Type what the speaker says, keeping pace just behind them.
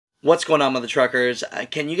What's going on, mother truckers?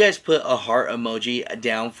 Can you guys put a heart emoji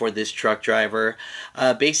down for this truck driver?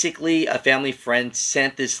 Basically, a family friend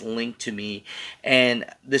sent this link to me, and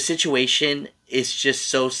the situation is just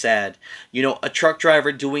so sad. You know, a truck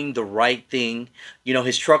driver doing the right thing. You know,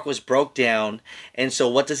 his truck was broke down, and so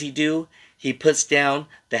what does he do? He puts down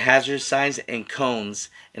the hazard signs and cones,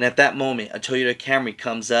 and at that moment, a Toyota Camry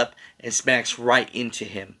comes up and smacks right into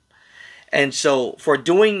him. And so, for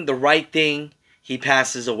doing the right thing, he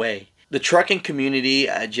passes away. The trucking community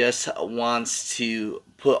just wants to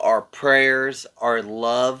put our prayers, our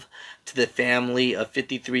love to the family of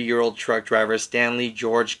 53-year-old truck driver Stanley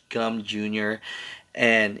George Gumm Jr.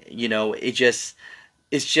 And you know, it's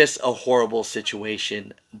just a horrible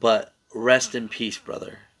situation. But rest in peace,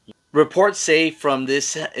 brother. Reports say from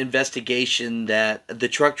this investigation that the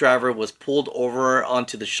truck driver was pulled over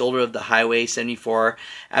onto the shoulder of the Highway 74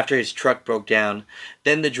 after his truck broke down.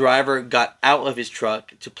 Then the driver got out of his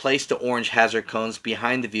truck to place the orange hazard cones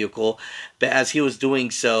behind the vehicle, but as he was doing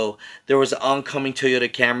so, there was an oncoming Toyota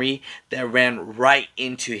Camry that ran right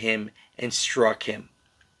into him and struck him.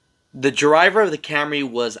 The driver of the Camry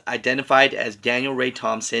was identified as Daniel Ray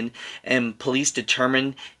Thompson, and police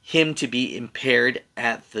determined him to be impaired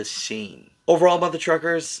at the scene. Overall, mother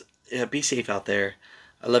truckers, be safe out there.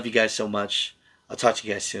 I love you guys so much. I'll talk to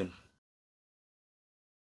you guys soon.